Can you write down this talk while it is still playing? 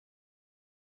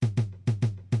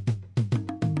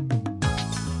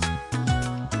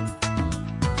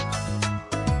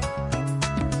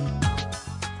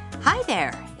Hi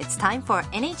there! It's time for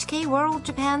NHK World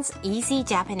Japan's Easy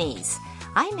Japanese.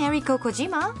 I'm Eriko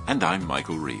Kojima. And I'm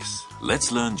Michael Reese.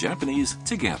 Let's learn Japanese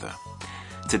together.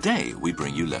 Today we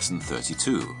bring you lesson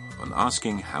 32 on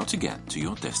asking how to get to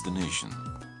your destination.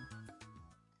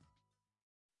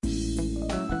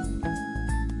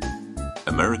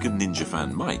 American ninja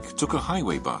fan Mike took a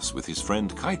highway bus with his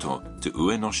friend Kaito to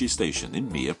Uenoshi Station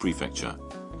in Mie Prefecture.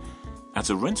 At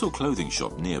a rental clothing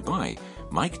shop nearby,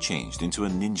 Mike changed into a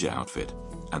ninja outfit,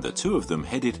 and the two of them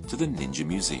headed to the Ninja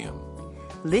Museum.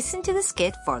 Listen to the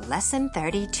skit for lesson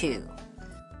 32.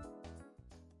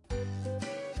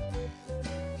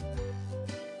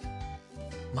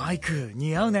 Mike,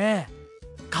 似合うね。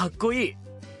かっこいい。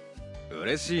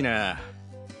嬉しいな。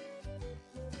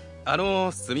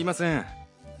すみません。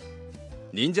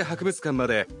忍者博物館ま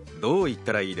でどう行っ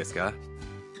たらいいですか？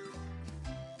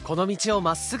この道を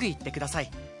まっすぐ行ってくださ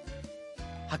い。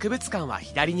博物館は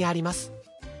左にあります。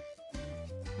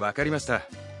わかりました。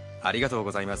ありがとう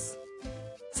ございます。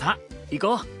さあ、行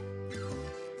こう。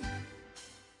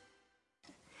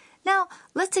Now,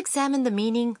 let's examine the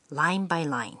meaning line by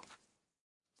line.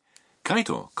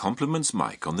 Kaito compliments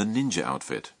Mike on the ninja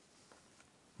outfit.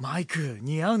 Mike,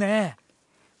 似合うね。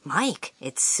Mike,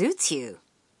 it suits you.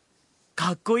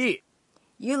 かっこいい。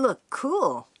You look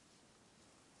cool.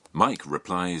 Mike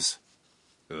replies,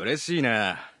 嬉しい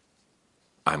な。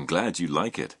I'm glad you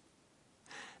like it.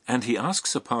 And he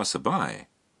asks a passerby,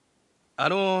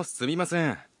 すみませ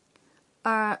ん。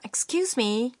Excuse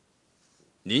me.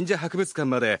 忍者博物館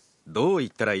までどう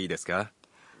行ったらいいですか？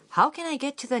 How can I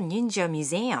get to the Ninja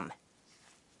Museum?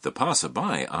 The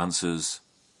passerby answers,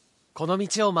 この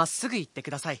道をまっすぐ行ってく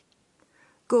ださい。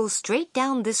Go straight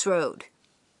down this road.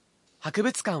 博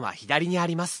物館は左にあ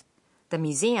ります。The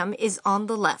museum is on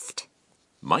the left.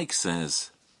 Mike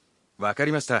says, わか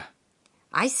りました。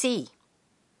I see.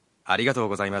 ありがとう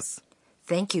ございます。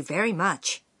Thank you very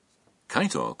much.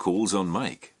 Kaito calls on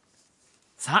Mike.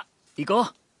 さあ、行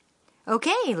こう。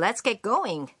 Okay, let's get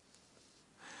going.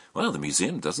 Well, the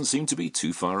museum doesn't seem to be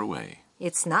too far away.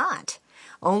 It's not.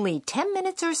 Only 10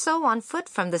 minutes or so on foot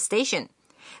from the station.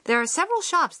 There are several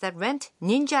shops that rent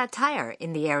ninja attire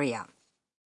in the area.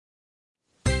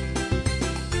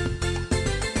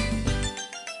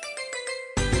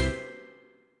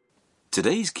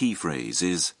 Today's key phrase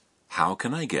is, how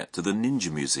can I get to the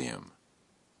Ninja Museum?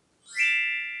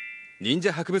 忍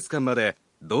者博物館まで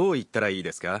どう行ったらいい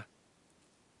ですか？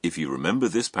 If you remember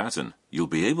this pattern, you'll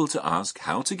be able to ask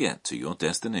how to get to your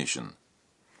destination.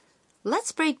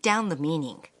 Let's break down the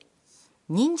meaning.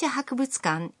 Ninja 博物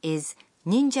館 is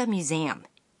Ninja Museum.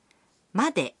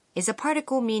 まで is a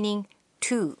particle meaning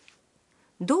to.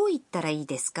 どう行ったらいい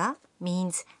ですか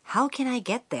means how can I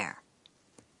get there?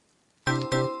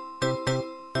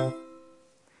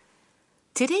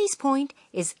 Today's point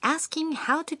is asking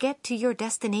how to get to your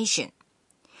destination.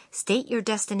 State your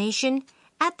destination,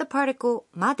 add the particle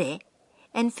まで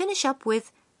and finish up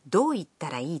with どう行っ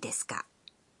たらいいですか？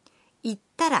行っ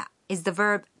たら is the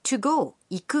verb to go,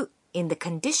 行く in the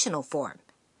conditional form.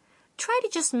 Try to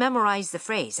just memorize the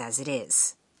phrase as it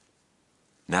is.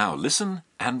 Now listen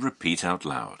and repeat out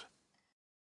loud.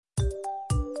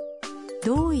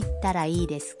 どう行ったらいい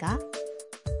ですか？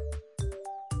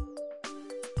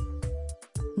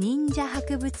忍者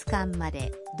博物館ま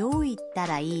でどう行った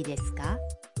らいいですか？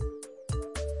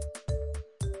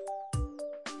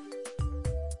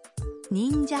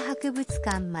忍者博物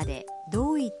館まで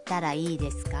どう行ったらいいで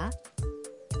すか？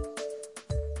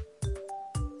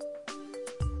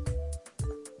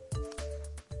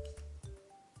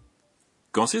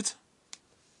 Got it?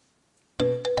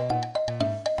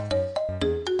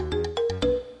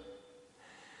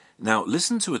 Now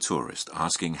listen to a tourist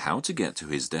asking how to get to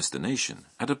his destination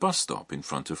at a bus stop in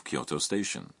front of Kyoto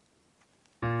Station.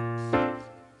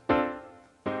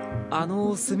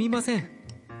 すみません。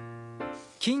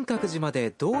金閣寺まで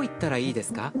どう行ったらいいで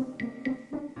すか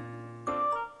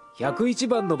？101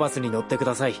番のバスに乗ってく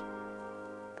ださい。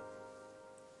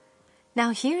Now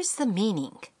here's the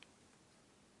meaning.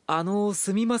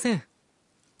 すみません。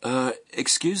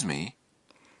Excuse me?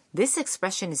 This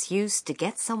expression is used to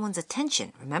get someone's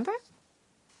attention, remember?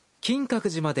 金閣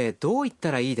寺までどう行っ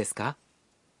たらいいですか？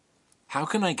 How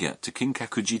can I get to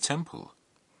Kinkakuji Temple?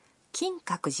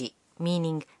 Kinkakuji,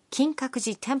 meaning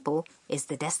Kinkakuji Temple, is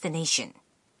the destination.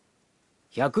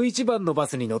 101番のバ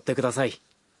スに乗ってください。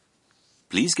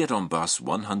Please get on bus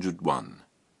 101.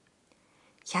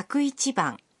 101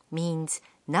番 means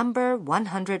number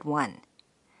 101.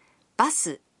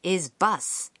 Bus is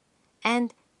bus,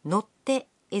 and 乗って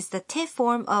is the te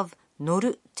form of 乗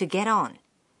る to get on.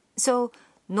 So,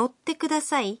 乗ってくだ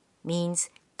さい means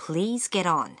please get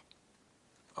on.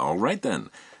 All right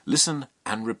then. Listen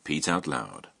and repeat out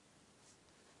loud.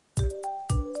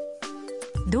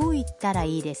 どう言ったら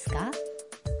いいですか？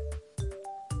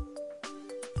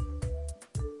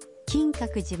金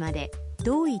閣寺まで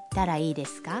どう言ったらいいで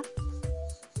すか？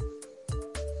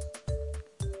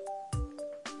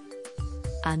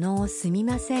すみ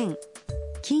ません。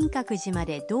金閣寺ま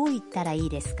でどう行ったらいい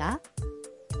ですか？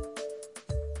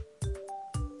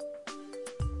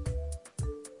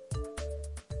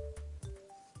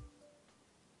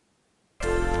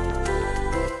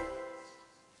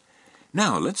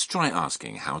 Now let's try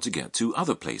asking how to get to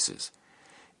other places.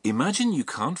 Imagine you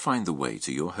can't find the way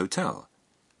to your hotel.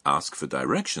 Ask for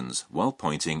directions while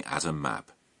pointing at a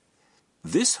map.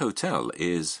 This hotel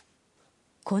is...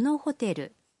 このホテ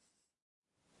ル。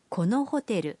このホ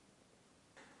テル。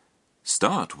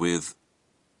 Start with...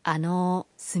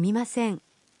 すみません。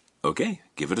 Okay,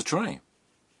 give it a try.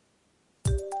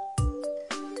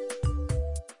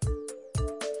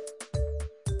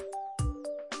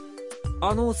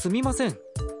 すみません。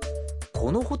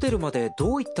このホテルまで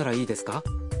どう行ったらいいですか？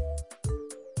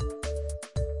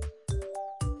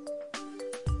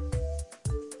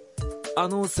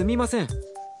すみません。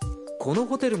この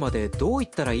ホテルまでどう行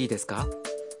ったらいいですか？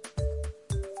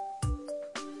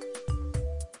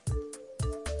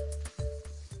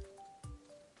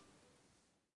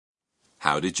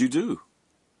 How did you do?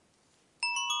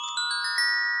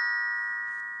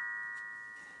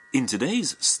 In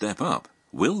today's Step Up,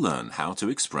 we'll learn how to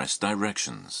express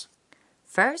directions.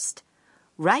 First,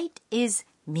 right is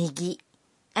右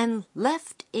and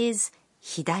left is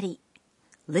左.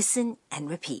 Listen and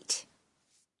repeat.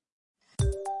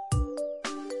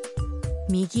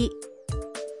 右。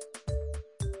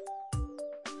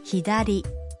左。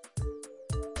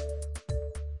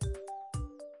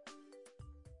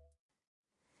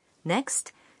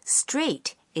Next,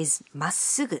 straight is まっ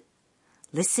すぐ.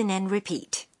 Listen and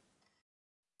repeat.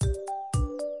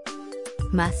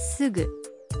 まっすぐ。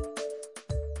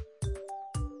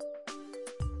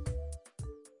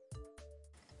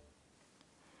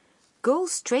Go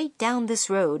straight down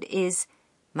this road is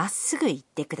まっすぐ行っ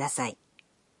てください.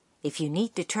 If you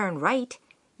need to turn right,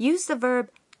 use the verb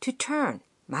to turn,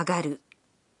 曲がる.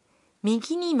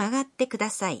 右に曲がってくだ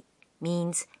さい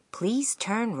means please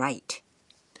turn right.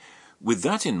 With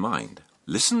that in mind,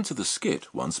 listen to the skit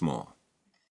once more.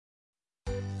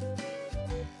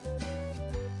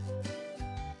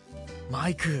 マ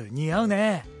イク似合う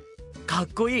ね。かっ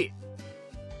こいい。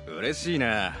嬉しい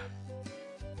な。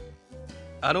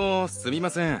すみま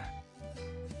せん。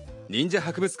忍者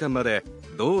博物館まで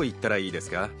どう行ったらいいです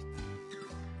か？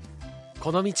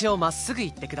この道をまっすぐ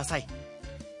行ってください。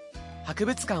博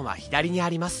物館は左にあ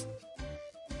ります。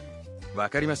わ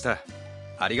かりました。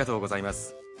ありがとうございま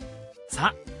す。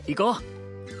さあ、行こう。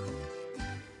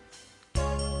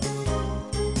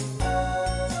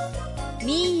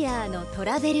ミーヤーのト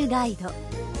ラベルガイド。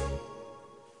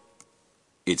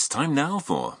 It's time now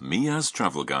for Mia's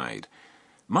travel guide.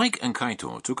 Mike and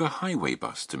Kaito took a highway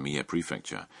bus to Mie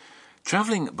Prefecture.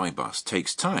 Traveling by bus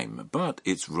takes time, but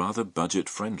it's rather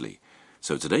budget-friendly.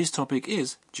 So today's topic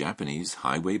is Japanese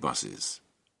highway buses.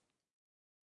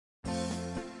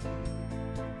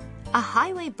 A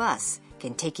highway bus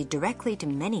can take you directly to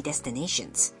many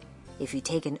destinations. If you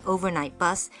take an overnight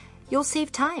bus, you'll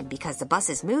save time because the bus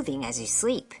is moving as you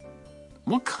sleep.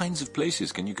 What kinds of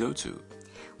places can you go to?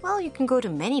 Well, you can go to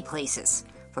many places.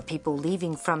 For people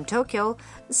leaving from Tokyo,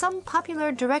 some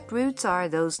popular direct routes are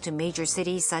those to major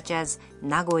cities such as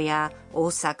Nagoya,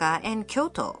 Osaka, and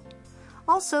Kyoto.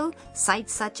 Also,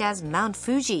 sites such as Mount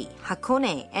Fuji,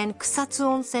 Hakone, and Kusatsu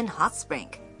Onsen Hot Spring.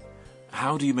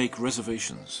 How do you make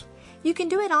reservations? You can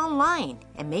do it online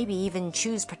and maybe even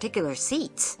choose particular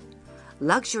seats.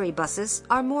 Luxury buses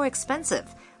are more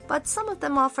expensive, but some of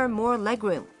them offer more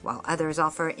legroom, while others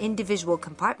offer individual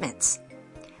compartments.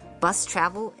 Bus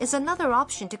travel is another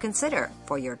option to consider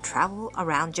for your travel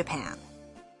around Japan.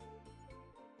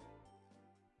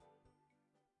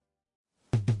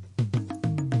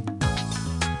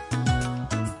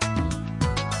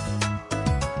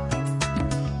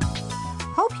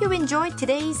 Hope you enjoyed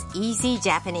today's Easy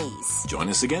Japanese. Join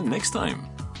us again next time.